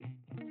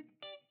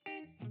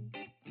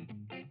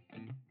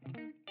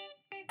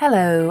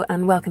Hello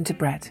and welcome to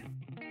Bread.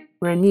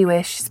 We're a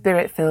newish,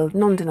 spirit-filled,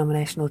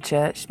 non-denominational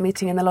church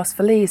meeting in the Los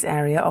Feliz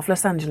area of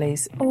Los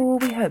Angeles, or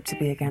we hope to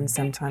be again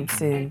sometime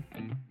soon.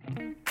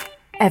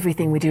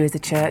 Everything we do as a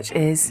church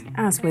is,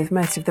 as with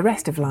most of the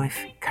rest of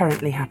life,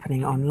 currently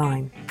happening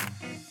online.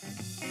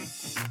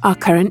 Our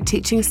current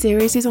teaching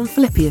series is on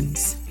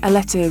Philippians, a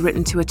letter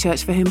written to a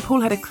church for whom Paul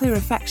had a clear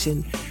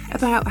affection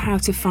about how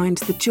to find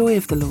the joy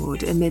of the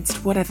Lord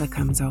amidst whatever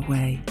comes our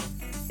way.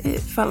 It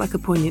felt like a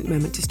poignant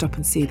moment to stop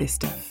and see this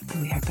stuff,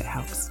 and we hope it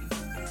helps.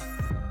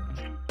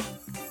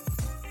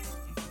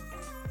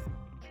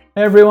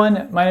 Hey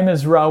everyone, my name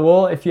is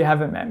Raul, if you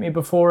haven't met me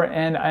before,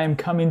 and I am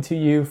coming to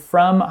you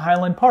from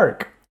Highland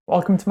Park.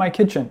 Welcome to my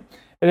kitchen.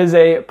 It is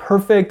a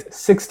perfect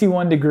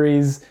 61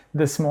 degrees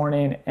this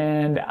morning,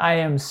 and I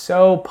am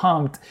so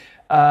pumped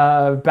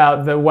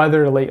about the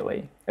weather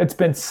lately. It's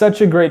been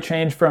such a great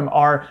change from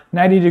our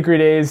 90-degree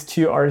days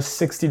to our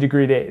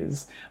 60-degree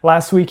days.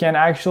 Last weekend,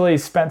 I actually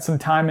spent some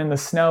time in the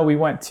snow. We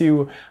went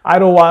to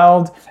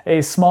Idlewild,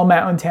 a small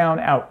mountain town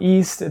out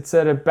east. It's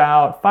at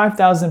about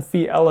 5,000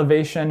 feet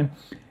elevation.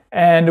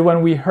 And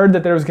when we heard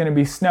that there was going to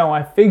be snow,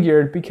 I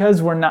figured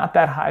because we're not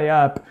that high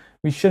up,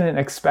 we shouldn't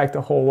expect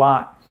a whole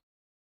lot.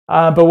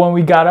 But when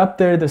we got up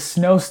there, the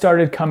snow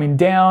started coming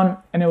down,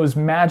 and it was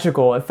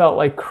magical. It felt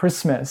like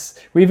Christmas.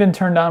 We even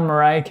turned on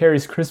Mariah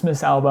Carey's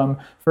Christmas album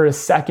for a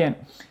second.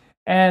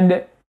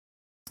 And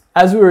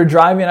as we were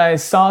driving, I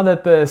saw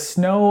that the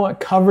snow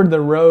covered the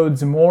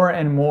roads more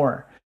and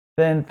more.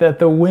 Then that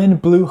the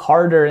wind blew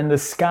harder and the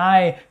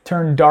sky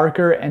turned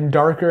darker and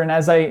darker. And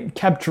as I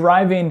kept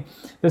driving,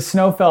 the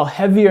snow fell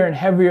heavier and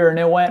heavier, and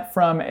it went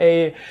from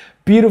a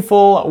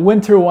beautiful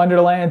winter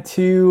wonderland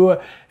to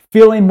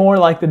feeling more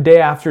like the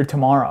day after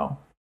tomorrow.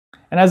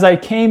 And as I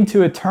came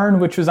to a turn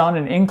which was on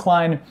an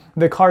incline,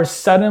 the car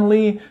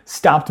suddenly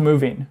stopped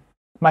moving.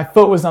 My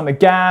foot was on the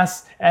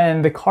gas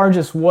and the car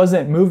just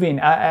wasn't moving.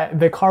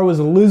 The car was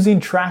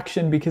losing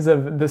traction because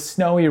of the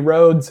snowy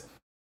roads.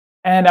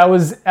 And I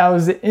was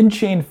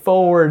inching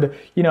forward,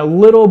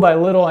 little by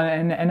little.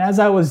 And as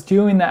I was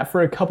doing that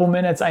for a couple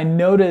minutes, I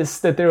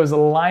noticed that there was a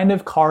line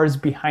of cars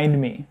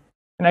behind me.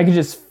 And I could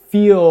just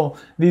feel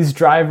these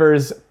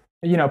drivers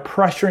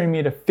pressuring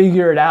me to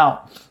figure it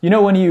out.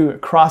 When you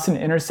cross an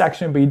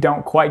intersection, but you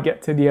don't quite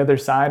get to the other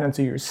side, and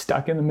so you're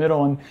stuck in the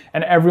middle,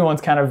 and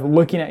everyone's kind of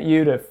looking at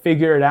you to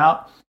figure it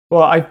out.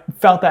 Well, I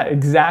felt that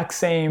exact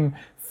same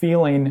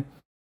feeling,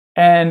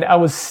 and I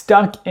was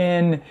stuck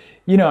in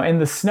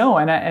the snow,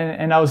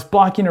 and I was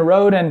blocking a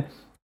road,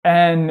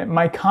 and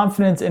my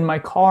confidence in my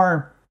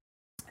car,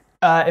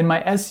 in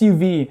my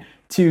SUV,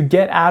 to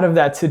get out of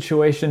that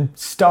situation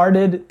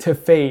started to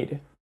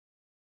fade.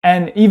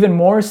 And even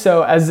more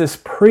so as this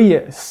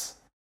Prius,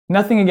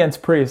 nothing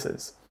against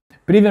Priuses,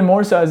 but even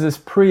more so as this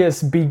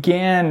Prius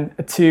began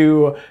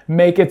to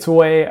make its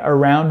way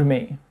around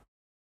me.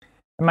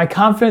 And my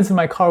confidence in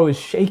my car was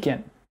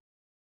shaken.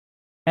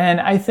 And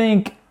I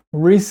think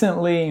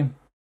recently,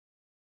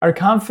 our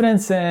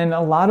confidence in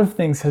a lot of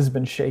things has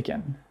been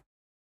shaken.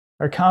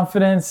 Our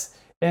confidence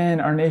in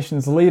our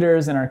nation's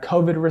leaders, in our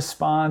COVID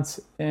response,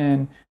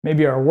 in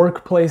maybe our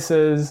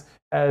workplaces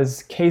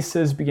as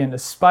cases begin to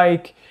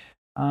spike,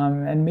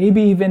 and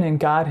maybe even in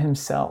God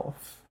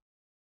himself.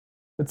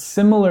 But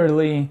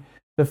similarly,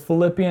 the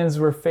Philippians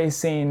were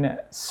facing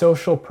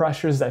social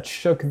pressures that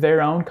shook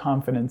their own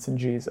confidence in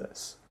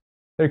Jesus.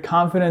 Their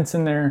confidence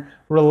in their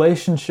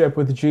relationship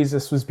with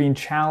Jesus was being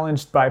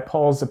challenged by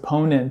Paul's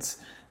opponents.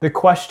 The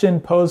question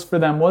posed for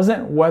them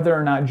wasn't whether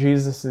or not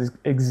Jesus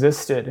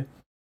existed,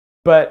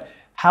 but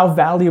how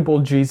valuable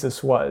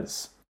Jesus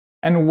was,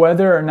 and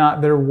whether or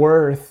not their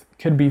worth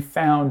could be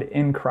found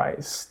in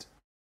Christ.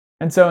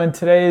 And so in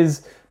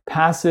today's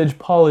passage,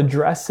 Paul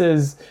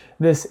addresses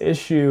this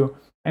issue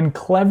and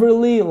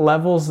cleverly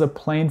levels the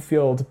playing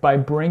field by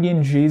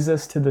bringing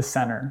Jesus to the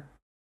center.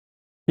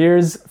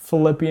 Here's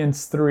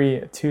Philippians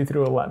 3, 2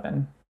 through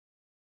 11.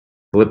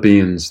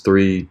 Philippians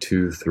 3,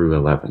 2 through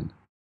 11.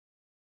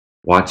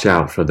 Watch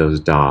out for those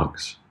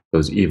dogs,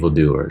 those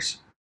evildoers,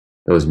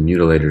 those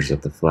mutilators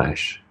of the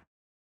flesh.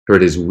 For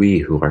it is we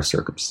who are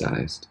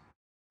circumcised,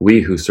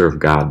 we who serve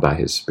God by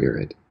his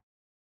Spirit,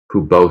 who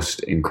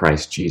boast in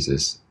Christ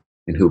Jesus,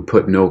 and who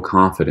put no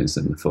confidence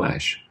in the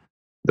flesh,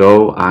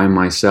 though I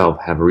myself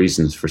have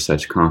reasons for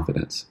such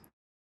confidence.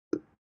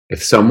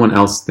 If someone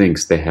else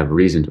thinks they have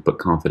reason to put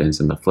confidence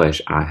in the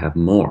flesh, I have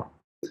more.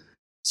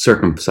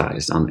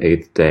 Circumcised on the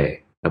 8th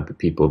day of the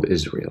people of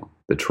Israel,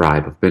 the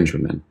tribe of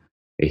Benjamin,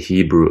 a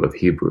Hebrew of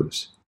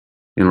Hebrews.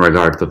 In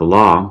regard to the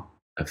law,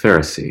 a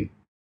Pharisee.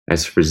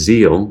 As for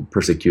zeal,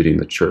 persecuting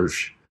the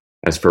church.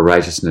 As for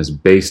righteousness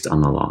based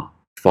on the law,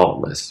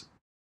 faultless.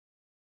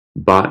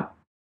 But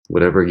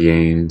whatever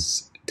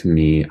gains to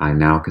me, I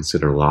now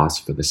consider loss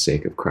for the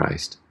sake of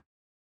Christ.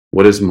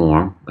 What is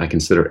more, I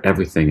consider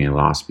everything a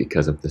loss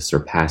because of the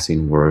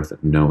surpassing worth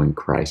of knowing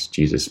Christ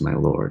Jesus my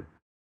Lord,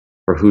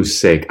 for whose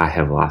sake I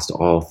have lost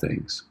all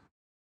things.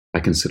 I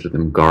consider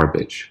them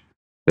garbage,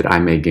 that I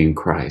may gain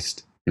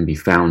Christ and be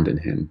found in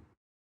him,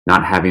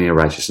 not having a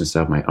righteousness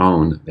of my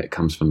own that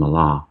comes from the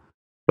law,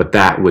 but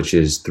that which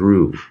is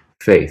through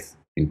faith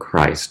in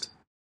Christ,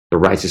 the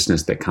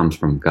righteousness that comes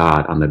from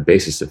God on the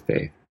basis of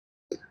faith.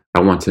 I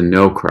want to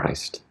know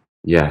Christ,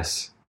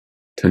 yes,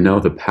 to know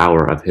the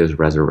power of his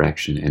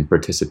resurrection and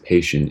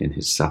participation in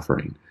his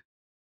suffering,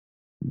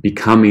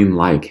 becoming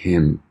like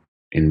him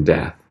in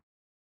death,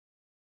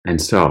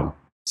 and so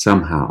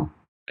somehow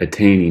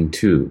attaining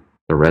to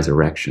the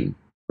resurrection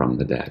from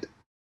the dead.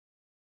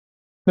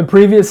 The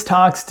previous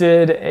talks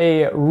did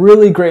a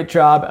really great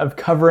job of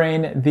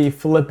covering the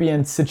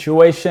Philippians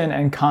situation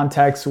and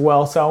context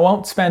well, so I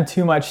won't spend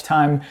too much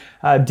time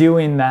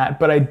doing that,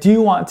 but I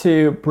do want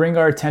to bring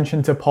our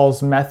attention to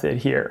Paul's method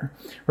here.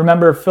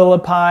 Remember,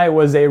 Philippi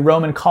was a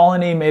Roman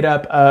colony made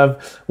up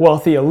of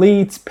wealthy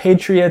elites,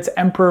 patriots,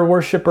 emperor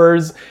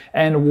worshippers,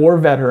 and war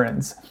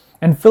veterans.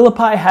 And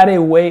Philippi had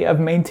a way of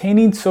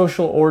maintaining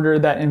social order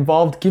that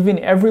involved giving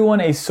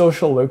everyone a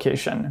social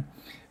location.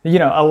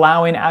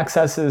 Allowing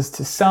accesses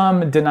to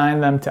some,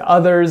 denying them to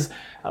others,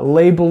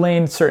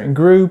 labeling certain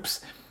groups.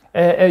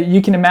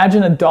 You can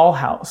imagine a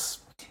dollhouse,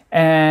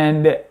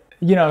 and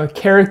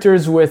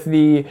characters with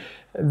the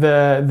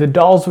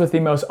dolls with the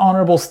most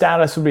honorable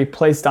status would be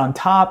placed on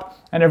top,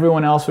 and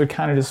everyone else would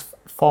kind of just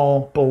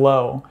fall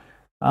below.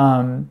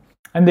 And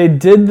they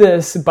did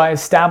this by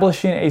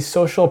establishing a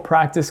social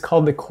practice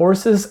called the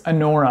cursus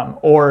honorum,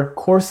 or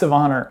course of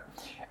honor,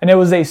 and it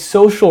was a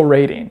social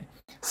rating.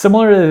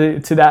 Similar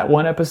to that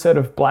one episode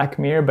of Black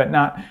Mirror, but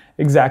not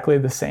exactly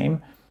the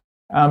same.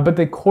 But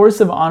the course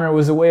of honor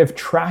was a way of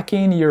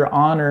tracking your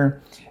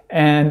honor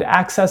and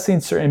accessing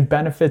certain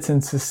benefits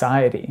in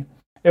society.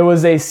 It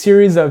was a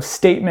series of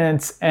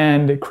statements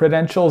and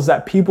credentials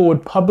that people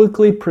would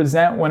publicly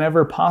present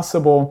whenever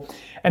possible.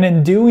 And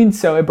in doing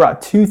so, it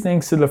brought two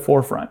things to the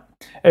forefront: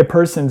 a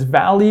person's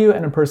value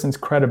and a person's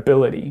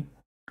credibility.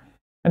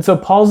 And so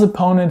Paul's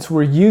opponents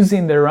were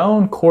using their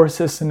own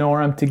cursus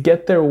honorum to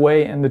get their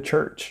way in the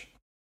church.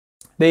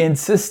 They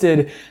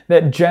insisted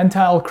that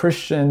Gentile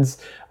Christians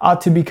ought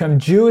to become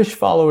Jewish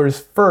followers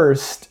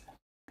first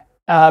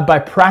by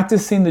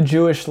practicing the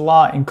Jewish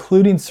law,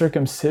 including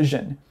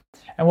circumcision.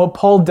 And what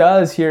Paul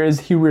does here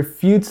is he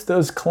refutes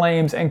those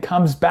claims and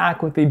comes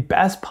back with the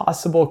best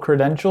possible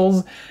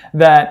credentials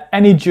that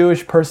any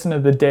Jewish person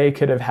of the day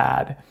could have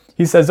had.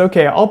 He says,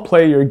 okay, I'll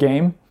play your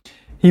game.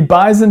 He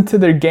buys into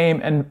their game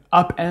and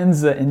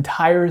upends the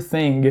entire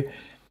thing.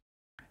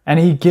 And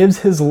he gives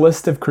his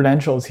list of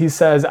credentials. He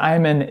says,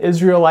 I'm an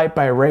Israelite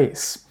by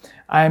race.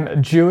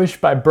 I'm Jewish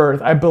by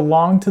birth. I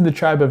belong to the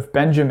tribe of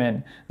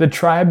Benjamin, the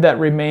tribe that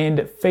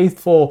remained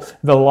faithful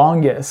the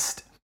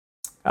longest.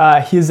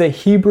 He is a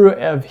Hebrew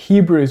of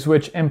Hebrews,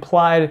 which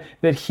implied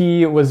that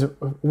he was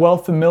well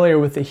familiar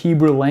with the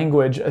Hebrew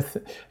language,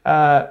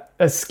 a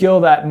skill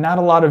that not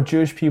a lot of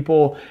Jewish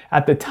people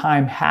at the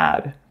time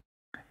had.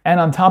 And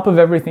on top of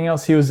everything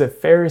else, he was a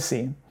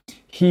Pharisee.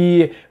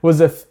 He was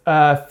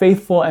a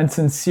faithful and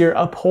sincere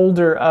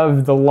upholder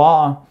of the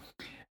law.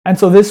 And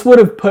so this would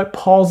have put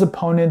Paul's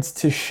opponents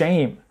to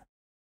shame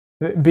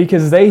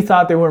because they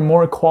thought they were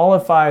more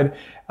qualified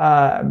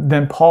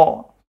than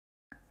Paul.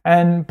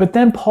 But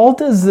then Paul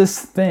does this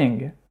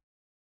thing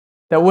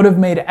that would have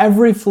made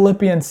every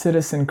Philippian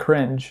citizen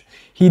cringe.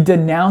 He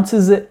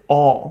denounces it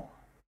all.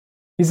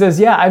 He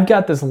says, yeah, I've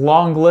got this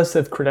long list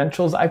of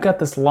credentials. I've got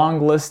this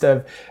long list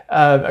of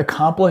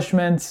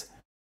accomplishments,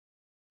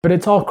 but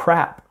it's all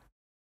crap.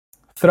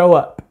 Throw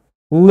up.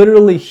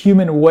 Literally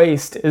human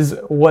waste is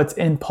what's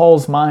in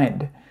Paul's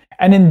mind.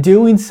 And in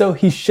doing so,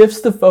 he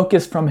shifts the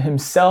focus from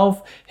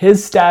himself,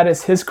 his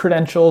status, his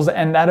credentials,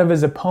 and that of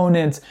his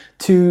opponents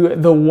to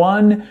the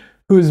one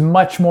who is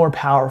much more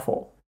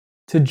powerful,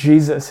 to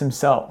Jesus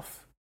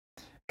himself.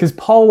 Because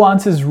Paul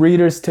wants his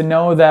readers to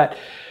know that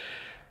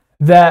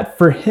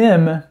for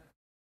him,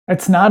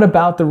 it's not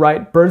about the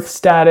right birth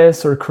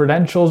status or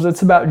credentials.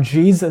 It's about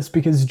Jesus,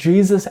 because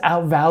Jesus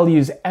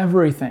outvalues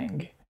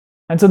everything.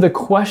 And so the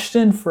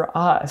question for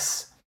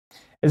us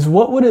is,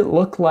 what would it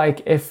look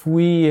like if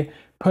we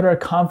put our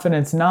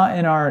confidence not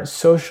in our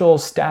social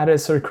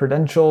status or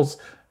credentials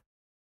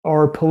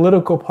or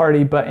political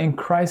party, but in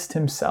Christ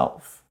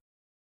himself?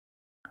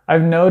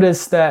 I've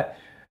noticed that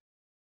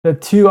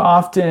too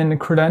often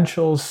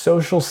credentials,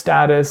 social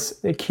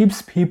status, it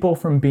keeps people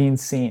from being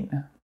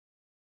seen.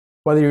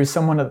 Whether you're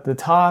someone at the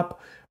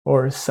top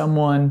or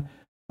someone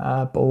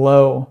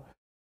below.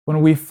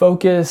 When we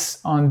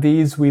focus on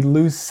these, we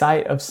lose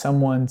sight of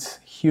someone's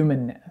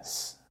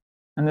humanness.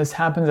 And this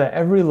happens at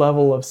every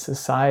level of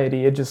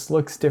society. It just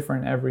looks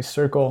different in every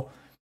circle.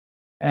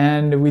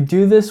 And we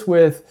do this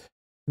with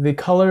the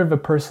color of a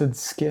person's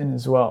skin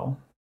as well.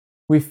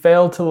 We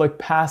fail to look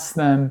past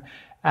them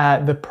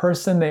at the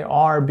person they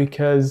are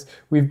because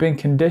we've been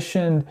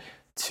conditioned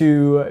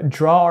to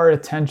draw our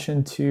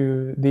attention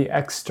to the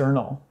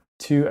external,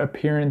 to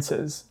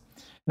appearances.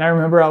 And I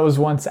remember I was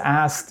once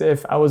asked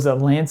if I was a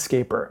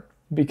landscaper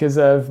because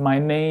of my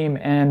name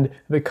and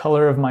the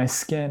color of my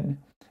skin.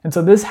 And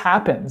so this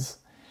happens.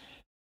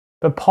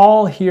 But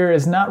Paul here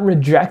is not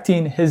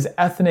rejecting his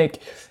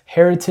ethnic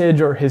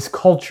heritage or his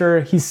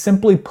culture. He's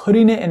simply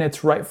putting it in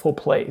its rightful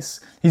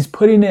place. He's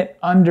putting it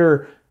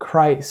under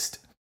Christ.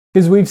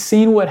 Because we've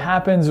seen what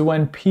happens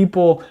when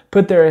people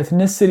put their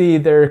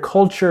ethnicity, their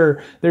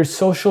culture, their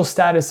social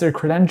status, their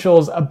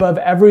credentials above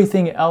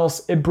everything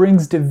else. It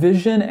brings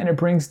division and it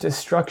brings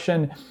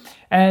destruction.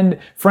 And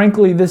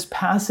frankly, this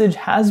passage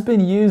has been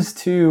used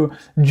to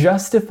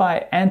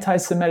justify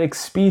anti-Semitic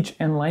speech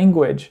and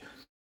language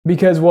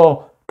because,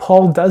 well,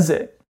 Paul does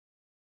it.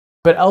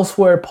 But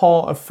elsewhere,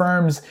 Paul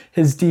affirms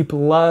his deep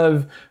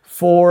love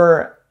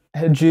for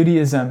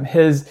Judaism,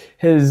 his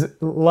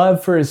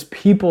love for his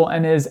people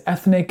and his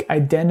ethnic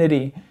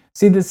identity.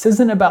 See, this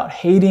isn't about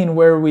hating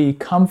where we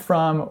come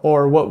from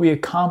or what we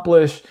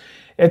accomplish.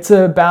 It's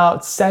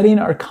about setting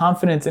our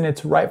confidence in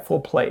its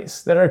rightful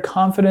place, that our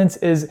confidence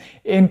is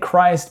in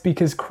Christ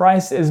because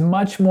Christ is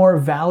much more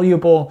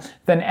valuable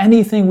than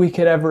anything we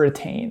could ever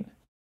attain.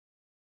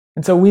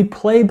 And so we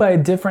play by a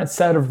different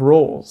set of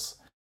rules.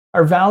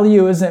 Our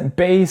value isn't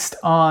based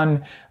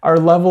on our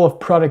level of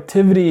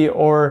productivity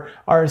or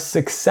our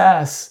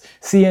success.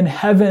 See, in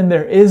heaven,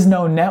 there is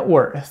no net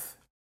worth.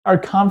 Our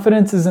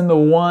confidence is in the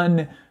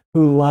one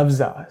who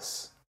loves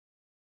us.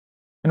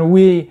 And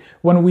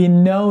when we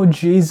know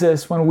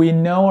Jesus, when we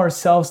know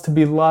ourselves to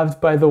be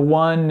loved by the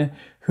one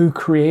who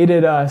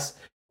created us,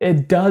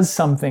 it does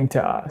something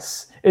to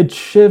us. It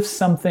shifts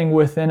something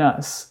within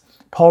us.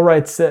 Paul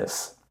writes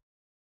this,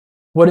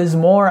 "What is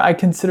more, I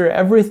consider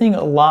everything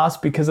a loss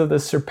because of the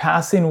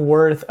surpassing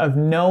worth of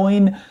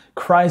knowing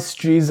Christ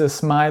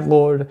Jesus, my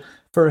Lord,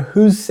 for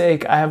whose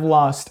sake I have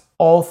lost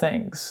all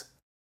things."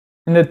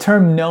 And the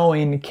term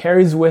knowing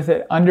carries with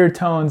it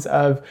undertones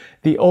of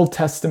the Old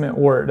Testament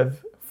word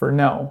for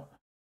know.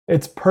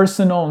 It's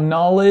personal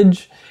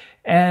knowledge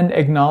and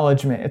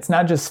acknowledgement. It's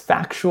not just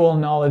factual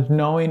knowledge,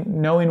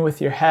 knowing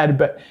with your head,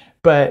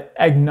 but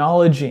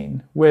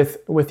acknowledging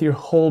with your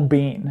whole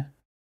being.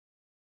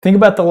 Think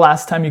about the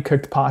last time you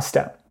cooked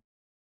pasta.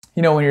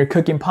 You know, when you're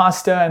cooking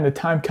pasta and the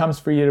time comes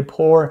for you to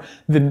pour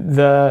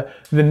the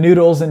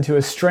noodles into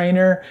a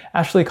strainer.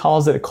 Ashley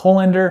calls it a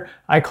colander.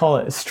 I call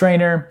it a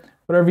strainer,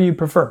 whatever you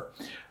prefer.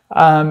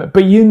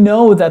 But you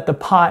know that the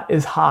pot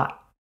is hot.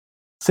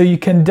 So you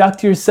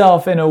conduct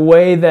yourself in a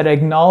way that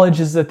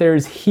acknowledges that there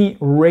is heat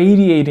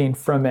radiating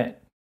from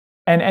it.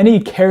 And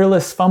any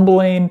careless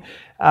fumbling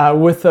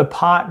with the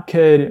pot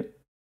could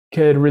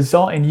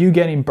result in you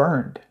getting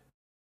burned.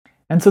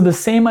 And so the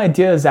same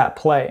idea is at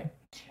play.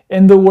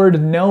 In the word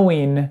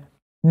knowing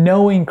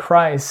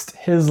Christ,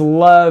 his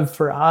love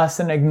for us,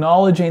 and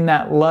acknowledging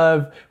that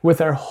love with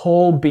our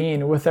whole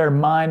being, with our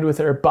mind, with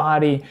our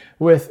body,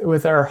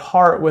 with our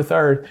heart, with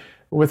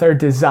our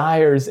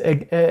desires.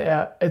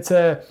 It's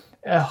a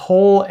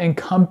whole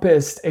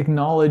encompassed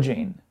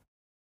acknowledging.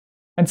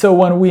 And so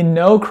when we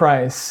know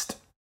Christ,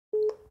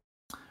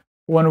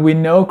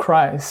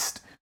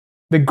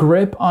 the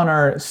grip on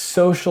our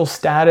social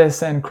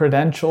status and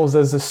credentials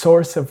as a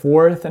source of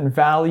worth and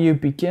value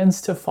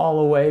begins to fall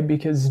away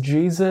because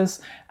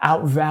Jesus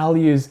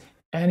outvalues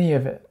any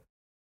of it.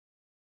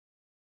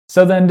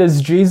 So then,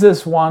 does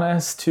Jesus want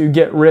us to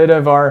get rid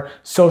of our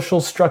social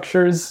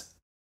structures?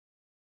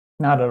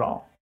 Not at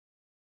all.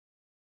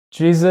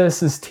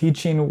 Jesus'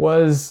 teaching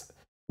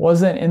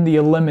wasn't in the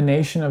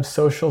elimination of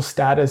social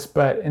status,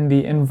 but in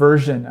the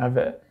inversion of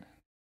it.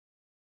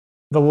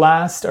 The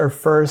last are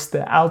first,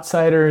 the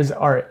outsiders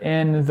are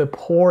in, the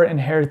poor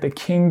inherit the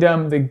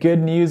kingdom, the good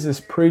news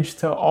is preached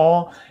to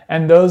all,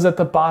 and those at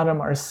the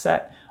bottom are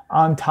set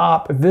on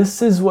top.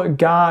 This is what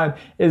God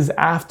is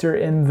after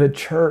in the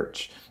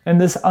church.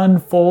 And this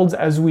unfolds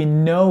as we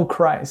know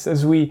Christ,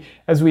 as we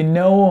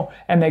know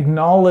and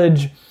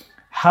acknowledge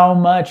how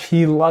much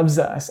he loves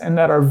us and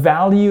that our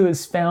value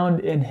is found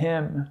in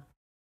him.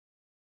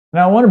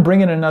 Now, I want to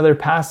bring in another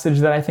passage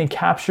that I think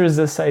captures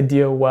this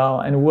idea well,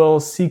 and we'll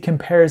see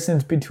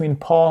comparisons between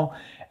Paul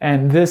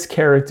and this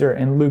character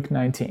in Luke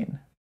 19.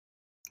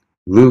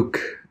 Luke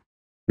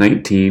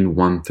 19,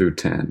 1 through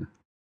 10.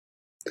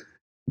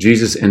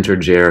 Jesus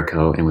entered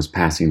Jericho and was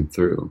passing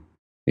through.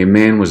 A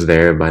man was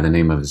there by the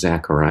name of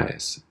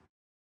Zacharias.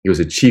 He was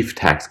a chief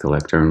tax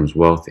collector and was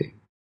wealthy.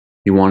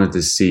 He wanted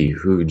to see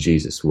who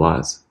Jesus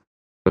was,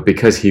 but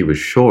because he was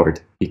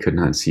short, he could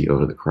not see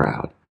over the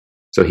crowd.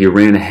 So he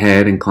ran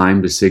ahead and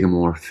climbed a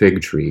sycamore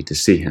fig tree to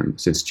see him,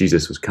 since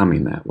Jesus was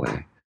coming that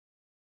way.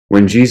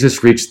 When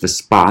Jesus reached the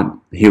spot,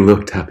 he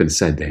looked up and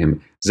said to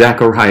him,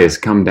 "Zacharias,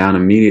 come down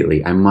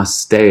immediately. I must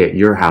stay at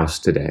your house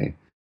today."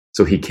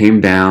 So he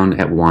came down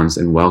at once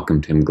and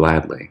welcomed him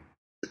gladly.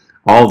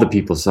 All the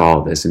people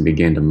saw this and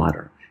began to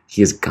mutter,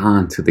 "He has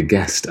gone to the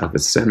guest of a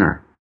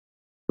sinner."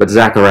 But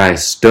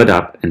Zacharias stood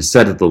up and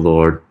said to the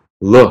Lord,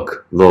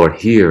 "Look, Lord,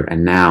 here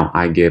and now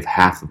I give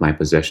half of my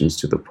possessions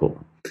to the poor.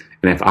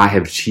 And if I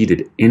have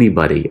cheated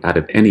anybody out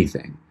of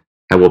anything,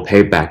 I will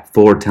pay back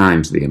 4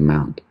 times the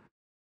amount."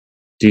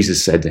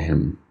 Jesus said to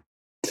him,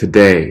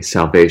 "Today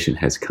salvation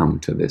has come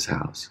to this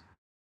house,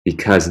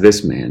 because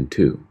this man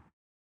too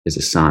is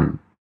a son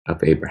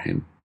of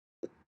Abraham.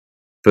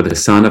 For the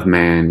Son of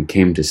Man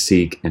came to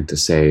seek and to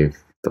save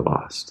the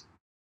lost."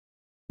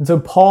 And so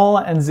Paul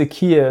and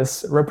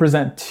Zacchaeus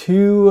represent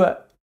two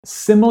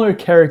similar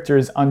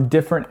characters on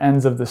different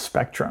ends of the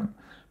spectrum.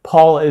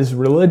 Paul is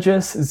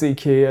religious,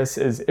 Zacchaeus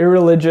is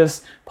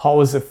irreligious. Paul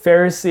was a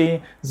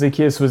Pharisee,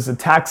 Zacchaeus was a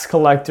tax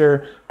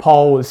collector.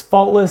 Paul was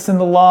faultless in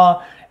the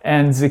law,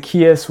 and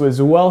Zacchaeus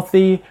was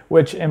wealthy,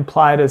 which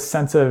implied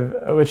some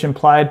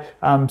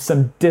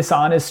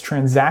dishonest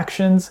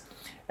transactions.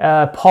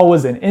 Paul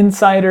was an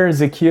insider,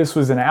 Zacchaeus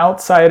was an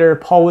outsider.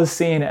 Paul was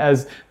seen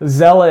as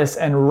zealous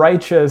and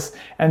righteous,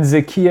 and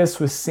Zacchaeus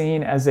was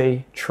seen as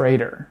a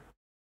traitor.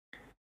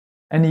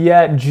 And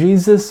yet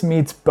Jesus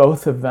meets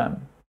both of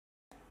them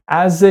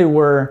as they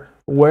were,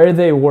 where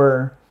they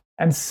were,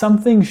 and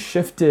something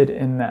shifted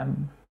in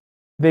them.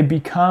 They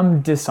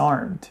become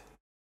disarmed.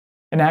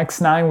 In Acts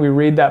 9, we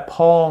read that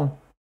Paul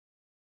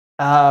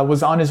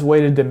was on his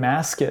way to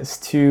Damascus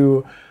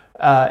to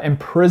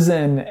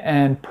imprison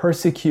and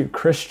persecute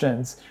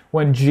Christians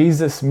when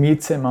Jesus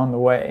meets him on the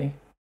way.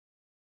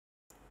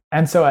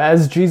 And so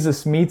as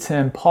Jesus meets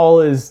him, Paul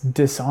is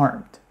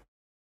disarmed.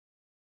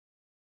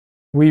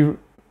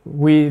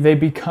 They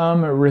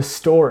become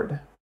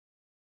restored.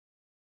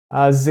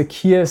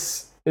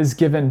 Zacchaeus is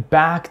given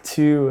back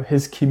to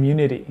his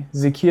community.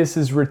 Zacchaeus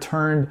is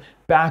returned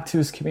back to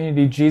his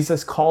community.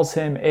 Jesus calls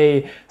him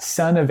a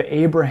son of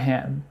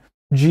Abraham.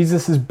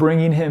 Jesus is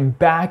bringing him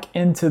back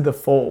into the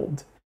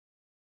fold.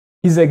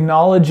 He's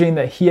acknowledging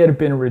that he had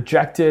been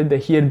rejected,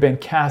 that he had been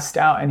cast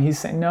out, and he's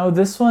saying, no,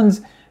 this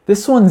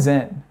one's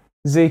in.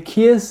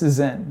 Zacchaeus is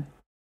in.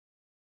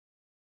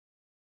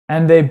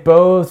 And they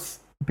both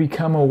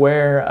become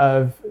aware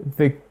of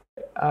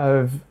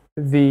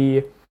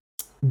the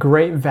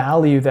great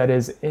value that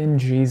is in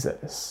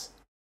Jesus.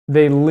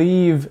 They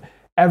leave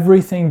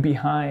everything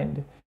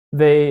behind.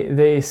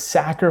 They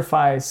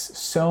sacrifice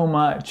so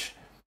much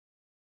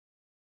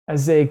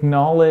as they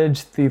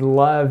acknowledge the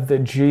love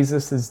that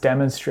Jesus has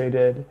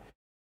demonstrated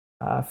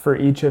for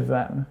each of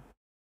them.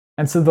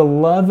 And so the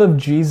love of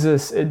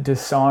Jesus, it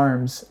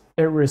disarms,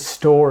 it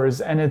restores,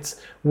 and it's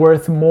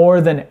worth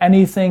more than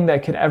anything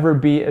that could ever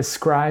be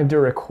ascribed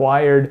or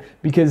acquired,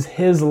 because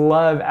his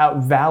love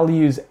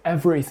outvalues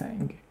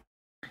everything.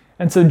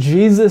 And so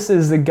Jesus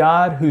is the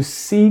God who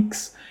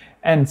seeks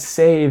and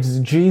saves.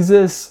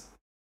 Jesus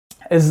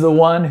is the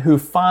one who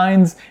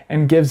finds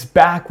and gives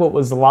back what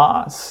was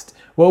lost.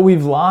 What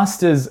we've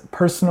lost is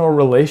personal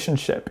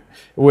relationship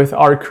with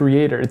our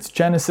Creator. It's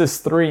Genesis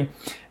 3.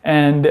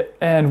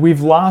 And we've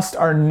lost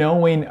our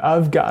knowing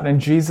of God. And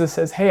Jesus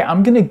says, hey,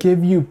 I'm going to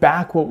give you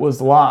back what was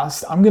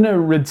lost. I'm going to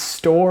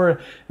restore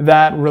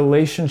that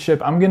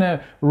relationship. I'm going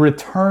to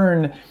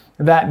return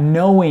that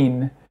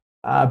knowing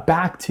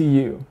back to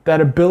you.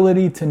 That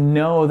ability to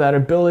know, that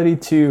ability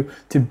to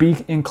be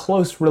in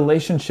close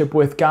relationship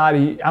with God.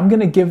 I'm going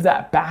to give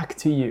that back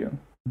to you.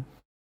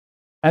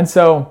 And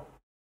so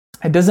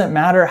it doesn't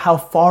matter how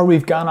far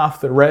we've gone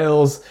off the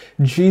rails.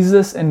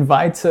 Jesus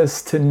invites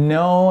us to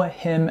know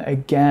him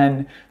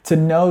again, to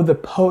know the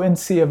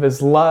potency of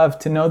his love,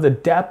 to know the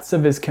depths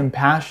of his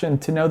compassion,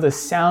 to know the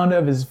sound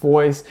of his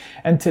voice,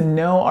 and to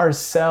know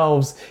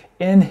ourselves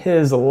in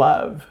his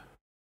love.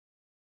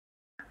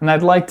 And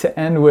I'd like to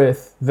end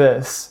with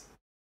this.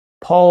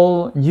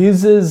 Paul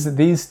uses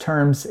these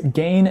terms,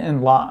 gain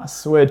and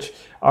loss, which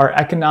are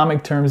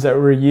economic terms that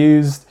were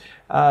used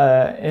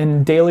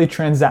in daily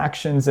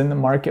transactions in the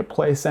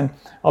marketplace. And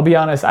I'll be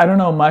honest, I don't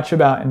know much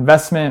about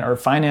investment or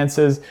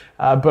finances,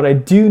 but I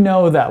do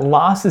know that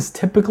loss is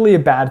typically a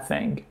bad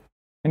thing,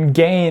 and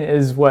gain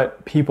is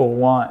what people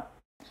want.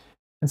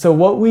 And so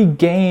what we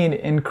gain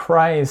in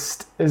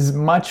Christ is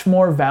much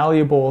more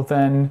valuable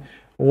than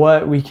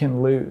what we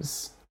can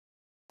lose.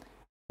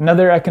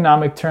 Another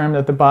economic term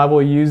that the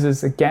Bible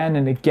uses again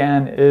and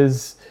again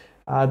is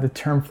the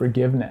term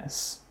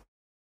forgiveness.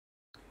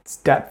 It's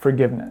debt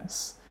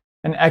forgiveness.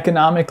 And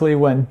economically,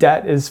 when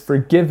debt is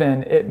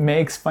forgiven, it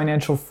makes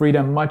financial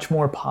freedom much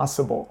more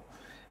possible.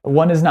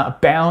 One is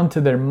not bound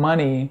to their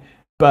money,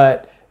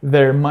 but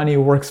their money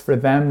works for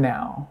them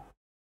now.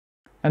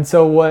 And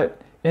so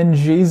in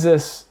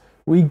Jesus,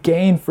 we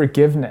gain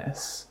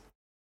forgiveness.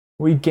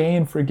 We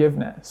gain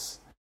forgiveness.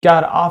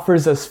 God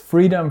offers us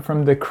freedom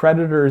from the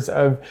creditors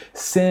of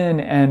sin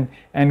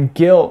and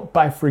guilt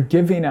by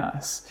forgiving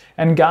us.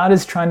 And God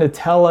is trying to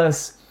tell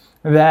us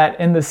that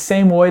in the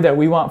same way that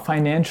we want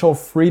financial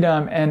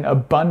freedom and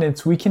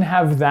abundance, we can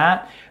have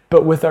that,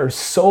 but with our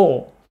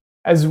soul,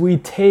 as we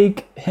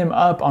take him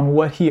up on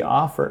what he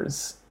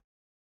offers.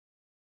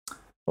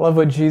 I love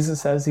what Jesus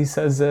says. He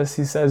says this.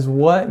 He says,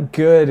 what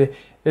good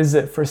is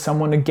it for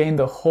someone to gain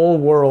the whole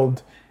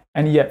world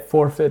and yet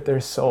forfeit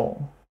their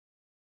soul?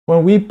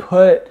 When we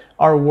put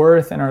our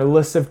worth in our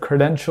list of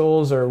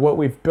credentials or what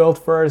we've built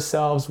for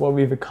ourselves, what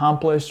we've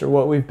accomplished, or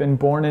what we've been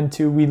born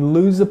into, we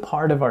lose a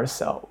part of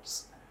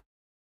ourselves.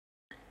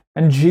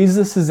 And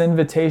Jesus'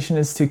 invitation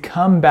is to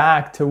come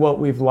back to what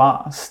we've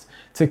lost,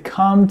 to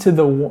come to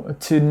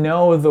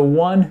know the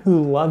one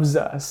who loves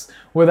us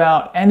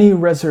without any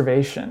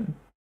reservation.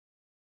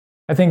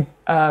 I think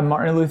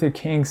Martin Luther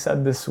King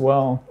said this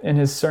well in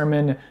his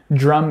sermon,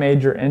 Drum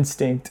Major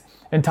Instinct,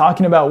 and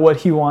talking about what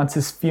he wants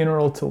his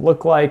funeral to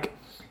look like.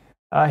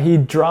 He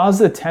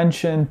draws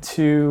attention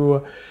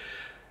to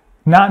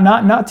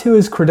Not to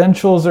his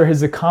credentials or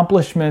his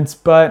accomplishments,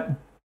 but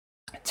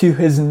to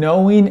his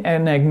knowing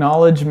and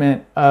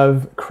acknowledgement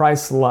of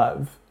Christ's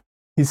love.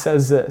 He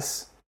says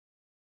this.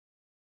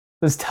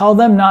 He says, tell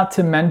them not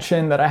to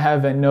mention that I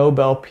have a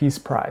Nobel Peace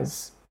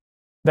Prize.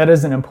 That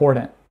isn't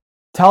important.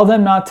 Tell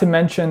them not to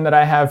mention that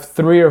I have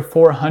 300 or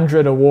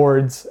 400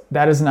 awards.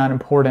 That is not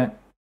important.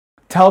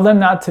 Tell them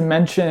not to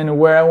mention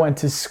where I went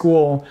to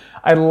school.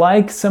 I'd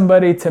like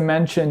somebody to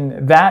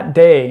mention that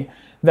day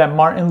that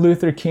Martin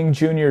Luther King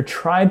Jr.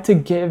 tried to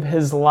give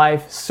his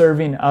life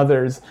serving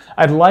others.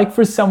 I'd like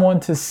for someone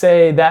to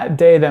say that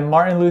day that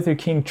Martin Luther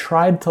King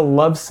tried to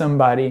love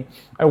somebody.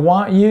 I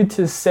want you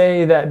to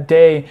say that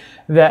day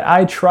that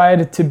I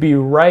tried to be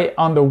right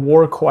on the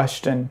war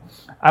question.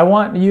 I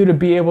want you to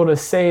be able to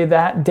say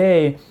that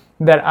day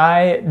that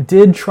I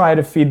did try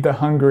to feed the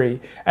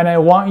hungry. And I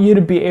want you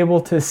to be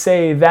able to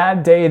say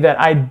that day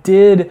that I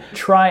did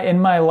try in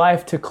my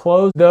life to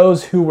clothe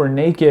those who were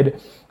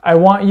naked. I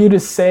want you to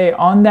say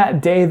on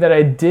that day that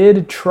I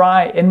did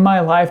try in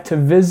my life to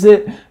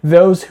visit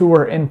those who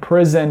were in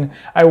prison.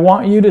 I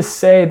want you to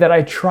say that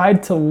I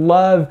tried to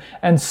love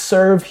and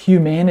serve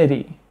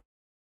humanity.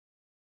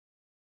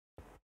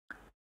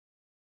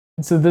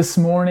 And so this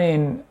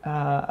morning,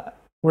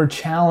 we're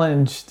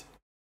challenged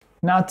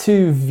not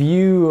to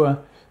view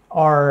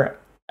our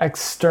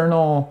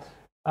external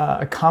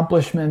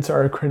accomplishments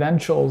or our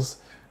credentials,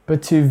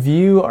 but to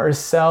view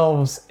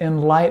ourselves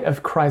in light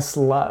of Christ's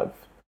love,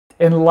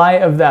 in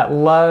light of that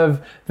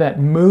love that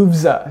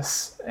moves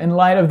us, in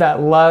light of that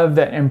love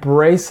that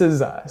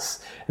embraces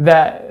us,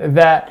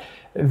 that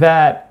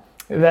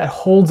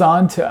holds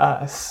on to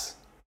us.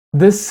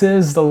 This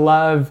is the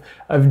love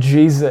of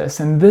Jesus,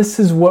 and this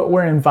is what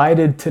we're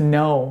invited to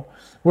know.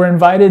 We're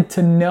invited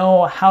to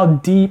know how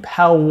deep,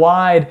 how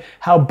wide,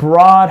 how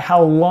broad,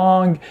 how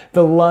long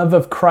the love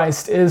of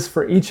Christ is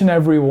for each and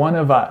every one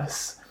of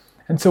us.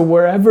 And so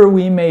wherever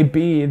we may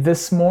be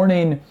this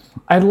morning,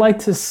 I'd like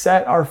to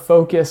set our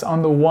focus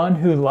on the one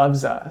who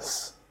loves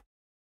us.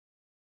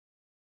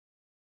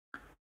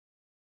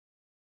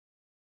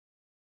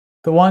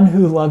 The one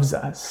who loves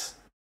us.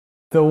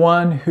 The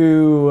one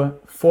who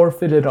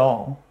forfeited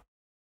all.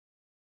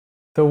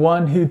 The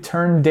one who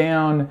turned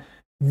down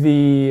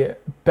the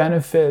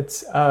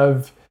benefits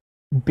of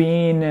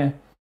being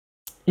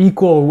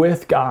equal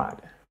with God,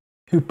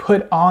 who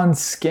put on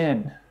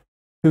skin,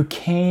 who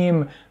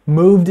came,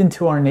 moved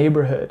into our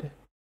neighborhood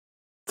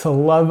to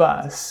love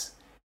us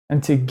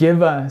and to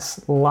give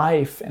us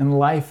life and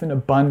life in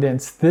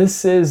abundance.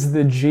 This is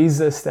the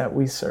Jesus that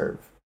we serve.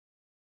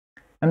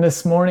 And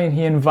this morning,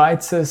 he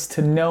invites us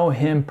to know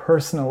him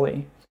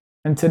personally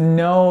and to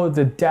know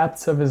the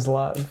depths of his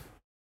love.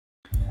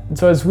 And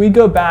so as we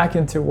go back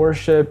into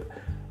worship,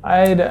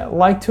 I'd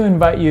like to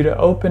invite you to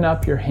open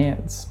up your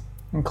hands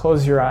and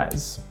close your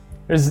eyes.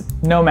 There's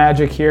no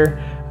magic here.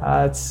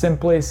 It's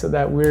simply so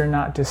that we're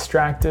not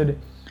distracted.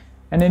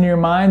 And in your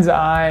mind's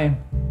eye,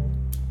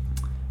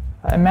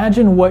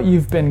 imagine what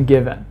you've been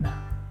given.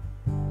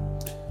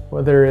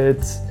 Whether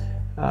it's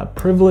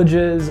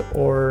privileges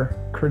or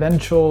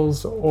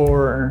credentials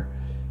or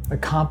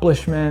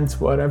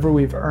accomplishments, whatever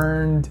we've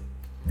earned.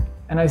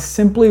 And I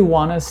simply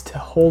want us to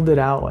hold it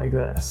out like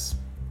this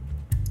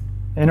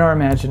in our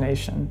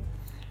imagination.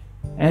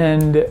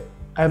 And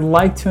I'd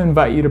like to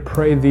invite you to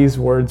pray these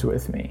words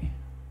with me.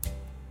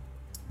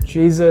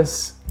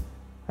 Jesus,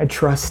 I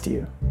trust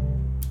you.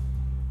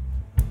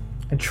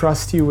 I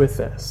trust you with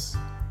this.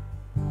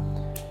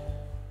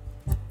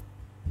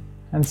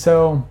 And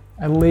so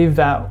I leave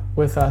that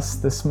with us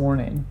this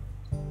morning.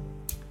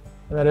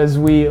 That as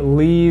we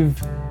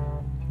leave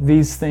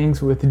these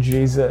things with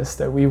Jesus,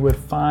 that we would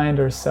find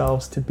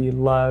ourselves to be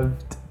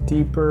loved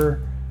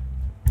deeper,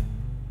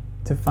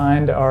 to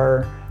find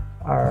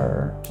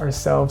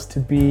ourselves to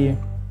be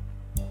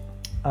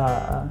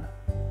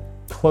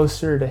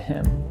closer to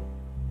him.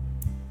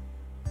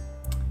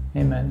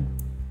 Amen.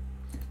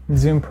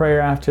 Zoom prayer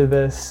after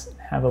this.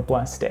 Have a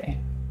blessed day.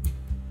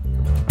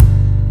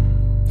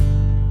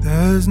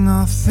 There's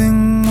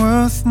nothing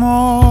worth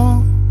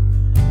more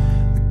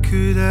that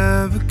could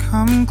ever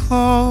come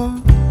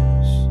close.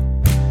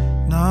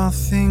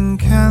 Nothing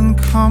can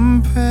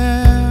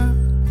compare.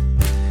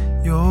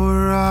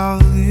 You're our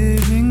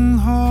living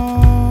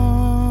hope.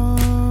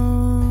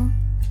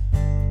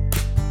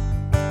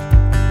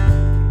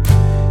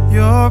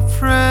 Your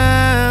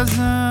presence,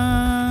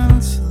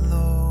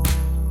 Lord.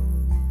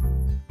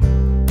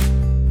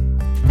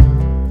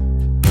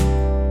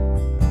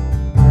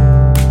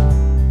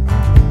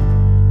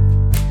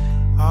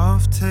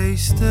 I've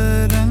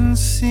tasted and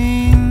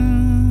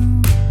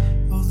seen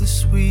of the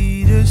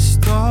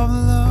sweetest of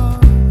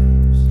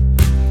loves,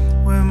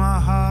 where my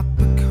heart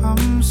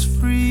becomes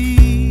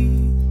free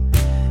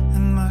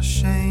and my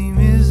shame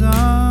is undone.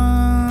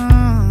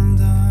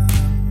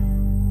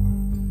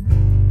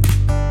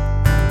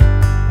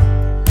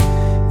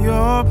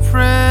 Your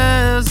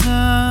presence,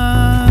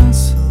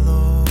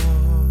 Lord.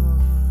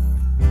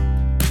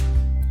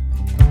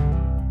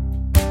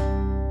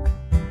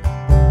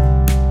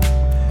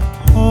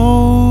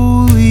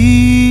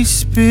 Holy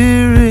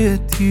Spirit,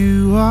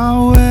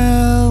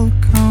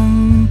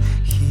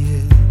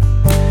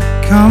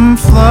 Come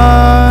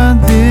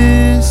flood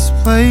this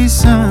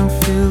place and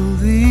fill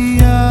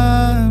the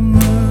atmosphere.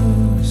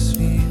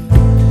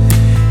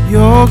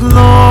 Your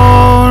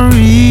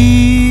glory,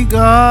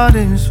 God,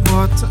 is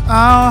what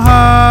our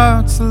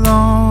hearts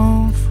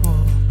long for,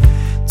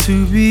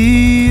 to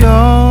be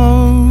all